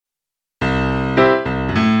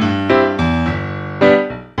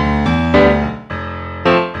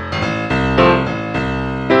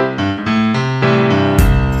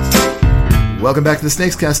Welcome back to the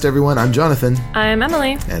SnakesCast, everyone. I'm Jonathan. I'm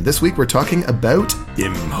Emily. And this week we're talking about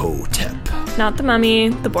Imhotep. Not the Mummy,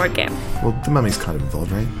 the board game. Well, the mummy's kind of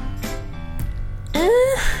involved, right?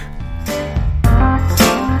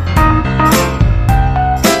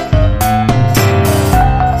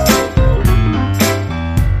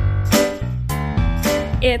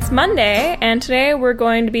 It's Monday, and today we're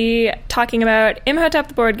going to be talking about Imhotep,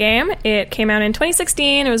 the board game. It came out in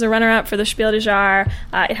 2016. It was a runner-up for the Spiel Jahres.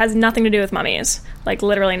 It has nothing to do with mummies. Like,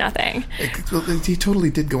 literally nothing. He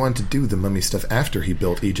totally did go on to do the mummy stuff after he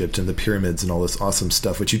built Egypt and the pyramids and all this awesome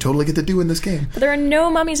stuff, which you totally get to do in this game. But there are no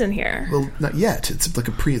mummies in here. Well, not yet. It's like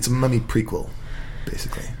it's a mummy prequel,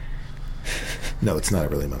 basically. No, it's not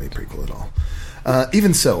really a mummy prequel at all.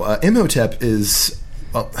 Even so, Imhotep is...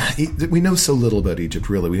 Well, we know so little about Egypt,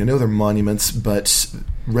 really. We know their monuments, but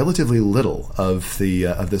relatively little of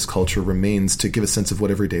this culture remains to give a sense of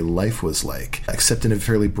what everyday life was like, except in a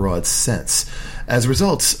fairly broad sense. As a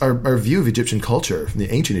result, our view of Egyptian culture,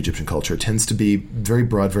 the ancient Egyptian culture, tends to be very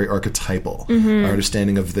broad, very archetypal. Mm-hmm. Our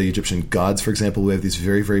understanding of the Egyptian gods, for example, we have these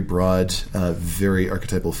very, very broad, very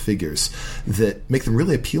archetypal figures that make them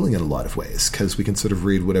really appealing in a lot of ways, because we can sort of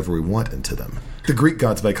read whatever we want into them. The Greek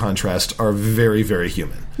gods, by contrast, are very, very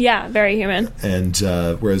human. Yeah, very human. And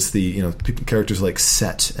whereas the characters like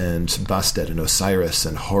Set and Bastet and Osiris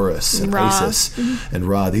and Horus and Ra. Isis and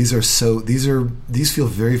Ra, these feel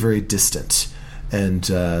very, very distant and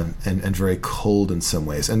very cold in some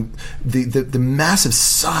ways. And the massive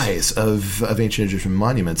size of ancient Egyptian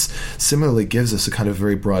monuments similarly gives us a kind of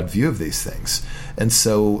very broad view of these things. And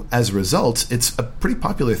so as a result, it's a pretty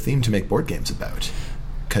popular theme to make board games about,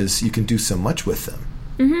 because you can do so much with them.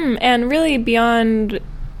 Mm-hmm. And really beyond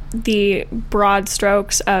the broad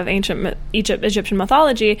strokes of ancient Egyptian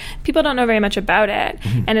mythology, people don't know very much about it.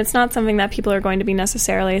 Mm-hmm. And it's not something that people are going to be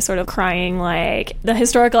necessarily sort of crying like, the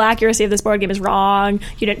historical accuracy of this board game is wrong,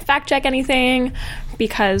 you didn't fact check anything,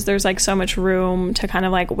 because there's like so much room to kind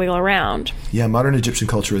of like wiggle around. Yeah, modern Egyptian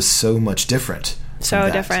culture is so much different.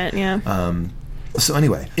 So different, yeah. So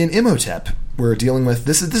anyway, in Imhotep, we're dealing with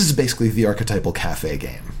this is basically the archetypal cafe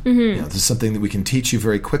game. Mm-hmm. This is something that we can teach you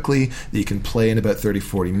very quickly, that you can play in about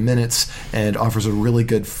 30-40 minutes, and offers a really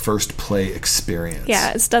good first play experience.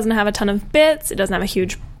 Yeah, it doesn't have a ton of bits, it doesn't have a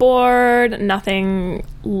huge board, nothing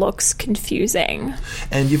looks confusing.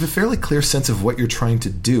 And you have a fairly clear sense of what you're trying to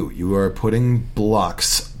do. You are putting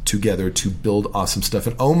blocks together to build awesome stuff,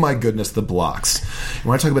 and oh my goodness, the blocks. You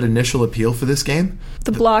want to talk about initial appeal for this game?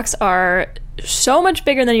 The blocks are so much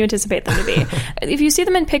bigger than you anticipate them to be. If you see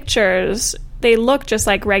them in pictures, they look just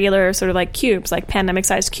like regular sort of like cubes, like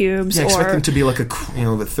pandemic-sized cubes. Yeah, expect them to be like a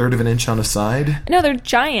third of an inch on a side. No, they're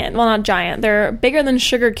giant. Well, not giant. They're bigger than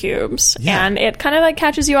sugar cubes. Yeah. And it kind of like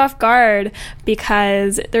catches you off guard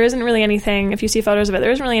because there isn't really anything, if you see photos of it,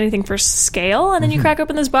 there isn't really anything for scale. And then you crack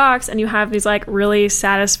open this box and you have these like really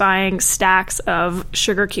satisfying stacks of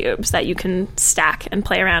sugar cubes that you can stack and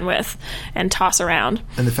play around with and toss around.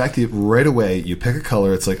 And the fact that right away you pick a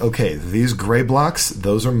color, it's like, okay, these gray blocks,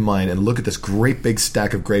 those are mine, and look at this great big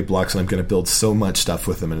stack of gray blocks, and I'm going to build so much stuff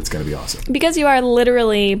with them, and it's going to be awesome. Because you are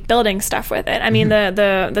literally building stuff with it. I mean,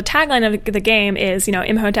 the tagline of the game is,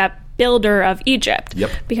 Imhotep, builder of Egypt. Yep.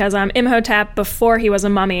 Because Imhotep, before he was a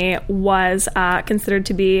mummy, was considered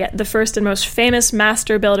to be the first and most famous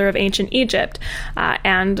master builder of ancient Egypt,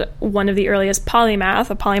 and one of the earliest polymath,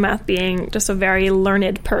 a polymath being just a very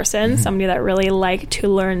learned person, somebody that really liked to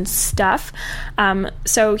learn stuff.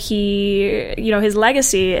 So he, his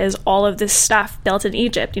legacy is all of this stuff built in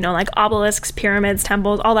Egypt, like obelisks, pyramids,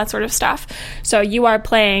 temples, all that sort of stuff. So you are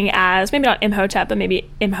playing as, maybe not Imhotep, but maybe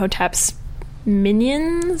Imhotep's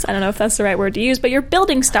minions. I don't know if that's the right word to use, but you're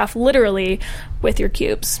building stuff literally with your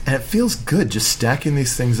cubes. And it feels good just stacking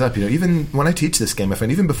these things up. Even when I teach this game, I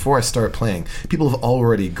find even before I start playing, people have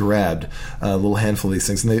already grabbed a little handful of these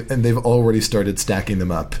things, and they've already started stacking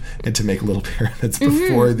them up and to make little pyramids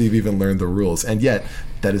before they've even learned the rules. And yet,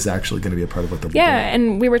 that is actually going to be a part of what they're doing. Yeah,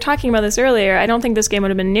 and we were talking about this earlier. I don't think this game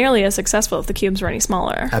would have been nearly as successful if the cubes were any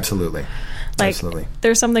smaller. Absolutely. Absolutely.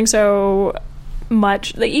 There's something so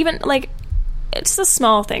much, it's the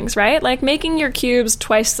small things, right? Like making your cubes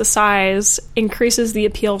twice the size increases the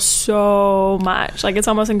appeal so much. Like it's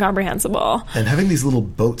almost incomprehensible. And having these little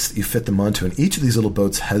boats that you fit them onto, and each of these little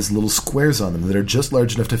boats has little squares on them that are just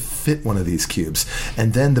large enough to fit one of these cubes.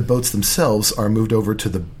 And then the boats themselves are moved over to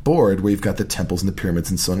the board where you've got the temples and the pyramids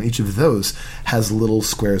and so on. Each of those has little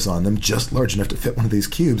squares on them just large enough to fit one of these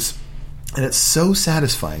cubes. And it's so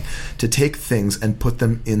satisfying to take things and put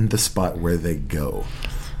them in the spot where they go.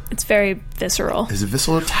 It's very visceral. There's a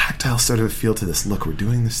visceral, tactile sort of feel to this. Look, we're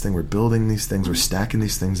doing this thing, we're building these things, we're stacking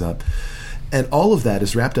these things up. And all of that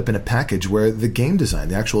is wrapped up in a package where the game design,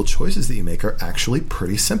 the actual choices that you make, are actually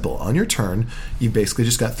pretty simple. On your turn, you basically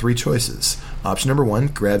just got 3 choices. Option number 1,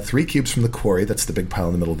 grab 3 cubes from the quarry, that's the big pile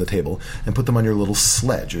in the middle of the table, and put them on your little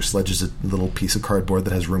sledge. Your sledge is a little piece of cardboard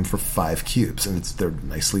that has room for 5 cubes, and they're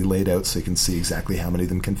nicely laid out so you can see exactly how many of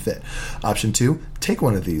them can fit. Option 2, take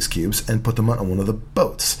one of these cubes and put them on one of the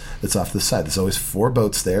boats that's off to the side. There's always 4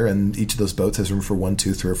 boats there, and each of those boats has room for 1,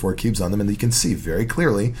 2, 3, or 4 cubes on them, and you can see very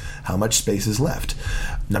clearly how much space is left.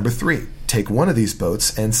 Number 3, take one of these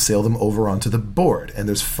boats and sail them over onto the board. And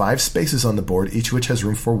there's 5 spaces on the board, each of which has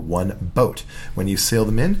room for 1 boat. When you sail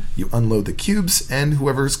them in, you unload the cubes, and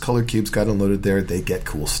whoever's colored cubes got unloaded there, they get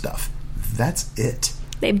cool stuff. That's it.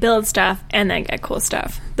 They build stuff and then get cool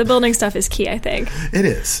stuff. The building stuff is key, I think. It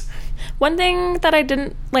is. One thing that I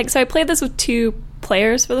didn't like, so I played this with 2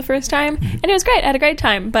 players for the first time, and it was great. I had a great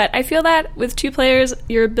time, but I feel that with 2 players,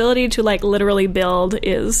 your ability to like literally build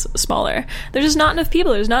is smaller. There's just not enough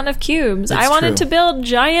people. There's not enough cubes. I wanted to build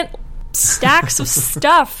giant stacks of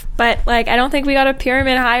stuff, but like I don't think we got a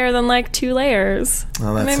pyramid higher than like 2 layers.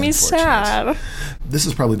 Well, that's it made me sad. This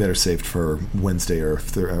is probably better saved for Wednesday or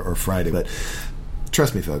Friday, but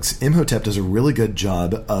trust me, folks, Imhotep does a really good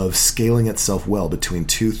job of scaling itself well between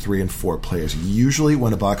 2, 3, and 4 players. Usually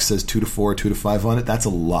when a box says 2 to 4, 2 to 5 on it, that's a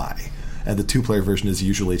lie. And the 2-player version is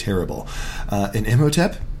usually terrible. In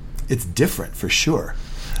Imhotep, it's different for sure.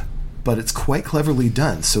 But it's quite cleverly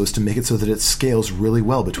done so as to make it so that it scales really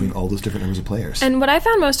well between all those different numbers of players. And what I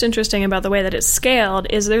found most interesting about the way that it's scaled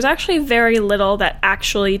is there's actually very little that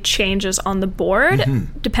actually changes on the board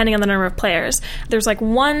depending on the number of players. There's like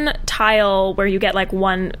 1 tile where you get like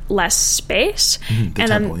 1 less space,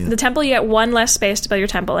 the temple you get 1 less space to build your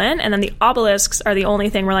temple in, and then the obelisks are the only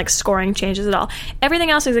thing where like scoring changes at all. Everything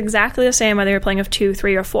else is exactly the same whether you're playing of 2,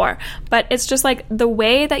 3, or 4. But it's just like the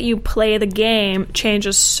way that you play the game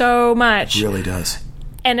changes so much. It really does.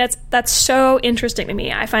 And that's so interesting to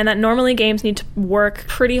me. I find that normally games need to work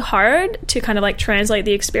pretty hard to kind of like translate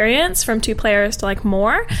the experience from 2 players to like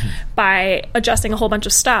more by adjusting a whole bunch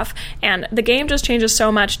of stuff. And the game just changes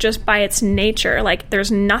so much just by its nature. Like there's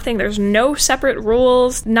no separate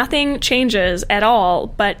rules, nothing changes at all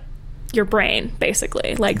but your brain,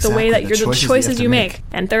 basically. Like the way that the choices you make.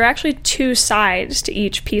 And there are actually 2 sides to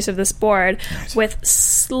each piece of this board with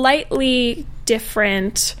slightly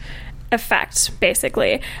different effects,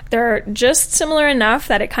 basically. They're just similar enough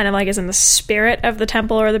that it kind of like is in the spirit of the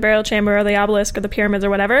temple or the burial chamber or the obelisk or the pyramids or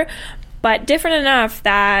whatever, but different enough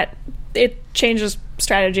that it changes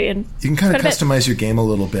strategy. And you can kind of customize your game a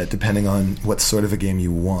little bit depending on what sort of a game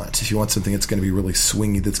you want. If you want something that's going to be really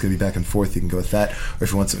swingy, that's going to be back and forth, you can go with that. Or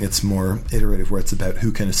if you want something that's more iterative, where it's about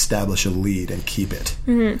who can establish a lead and keep it.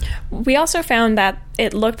 We also found that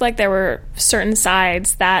it looked like there were certain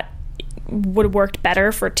sides that would have worked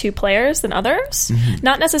better for 2 players than others.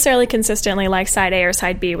 Not necessarily consistently like side A or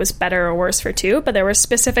side B was better or worse for 2, but there were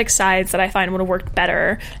specific sides that I find would have worked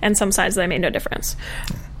better and some sides that made no difference.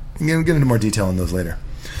 I'm going to get into more detail on those later.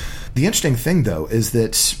 The interesting thing, though, is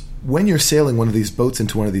that when you're sailing one of these boats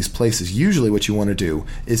into one of these places, usually what you want to do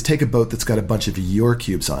is take a boat that's got a bunch of your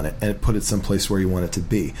cubes on it and put it someplace where you want it to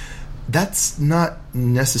be. That's not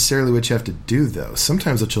necessarily what you have to do, though.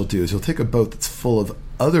 Sometimes what you'll do is you'll take a boat that's full of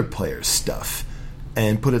other players' stuff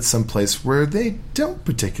and put it someplace where they don't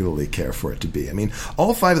particularly care for it to be. I mean,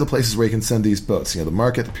 all 5 of the places where you can send these boats, the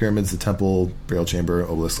market, the pyramids, the temple, burial chamber,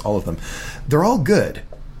 obelisk, all of them, they're all good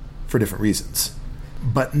for different reasons,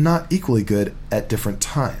 but not equally good at different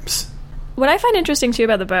times. What I find interesting, too,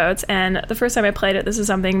 about the boats, and the first time I played it, this is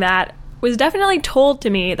something that was definitely told to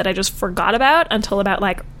me that I just forgot about until about,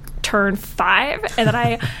 like, turn 5, and that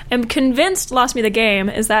I am convinced lost me the game,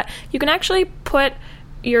 is that you can actually put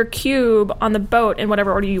your cube on the boat in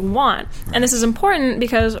whatever order you want. Right. And this is important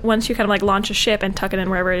because once you kind of like launch a ship and tuck it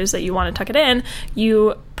in wherever it is that you want to tuck it in,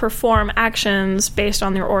 you perform actions based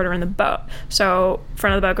on your order in the boat. So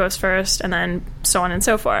front of the boat goes first, and then so on and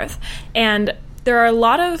so forth. And there are a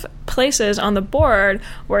lot of places on the board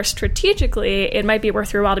where strategically it might be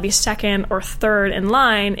worth your while to be second or third in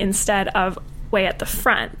line instead of way at the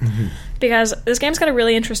front. Because this game's got a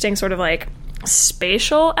really interesting sort of like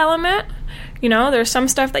spatial element. There's some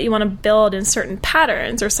stuff that you want to build in certain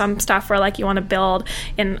patterns, or some stuff where like you want to build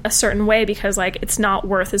in a certain way because like it's not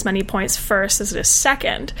worth as many points first as it is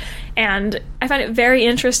second. And I find it very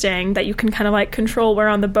interesting that you can kind of like control where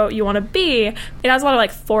on the boat you want to be. It has a lot of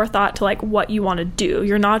like forethought to like what you want to do.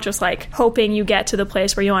 You're not just like hoping you get to the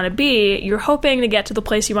place where you want to be. You're hoping to get to the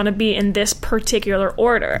place you want to be in this particular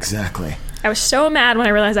order. Exactly. I was so mad when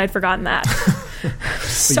I realized I'd forgotten that.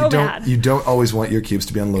 So bad. You don't always want your cubes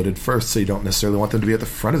to be unloaded first, so you don't necessarily want them to be at the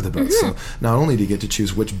front of the boat. So not only do you get to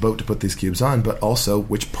choose which boat to put these cubes on, but also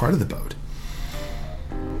which part of the boat.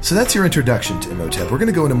 So that's your introduction to Imhotep. We're going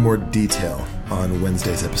to go into more detail on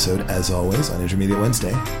Wednesday's episode, as always, on Intermediate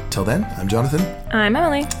Wednesday. Till then, I'm Jonathan. I'm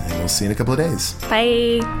Emily. And we'll see you in a couple of days.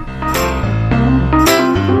 Bye.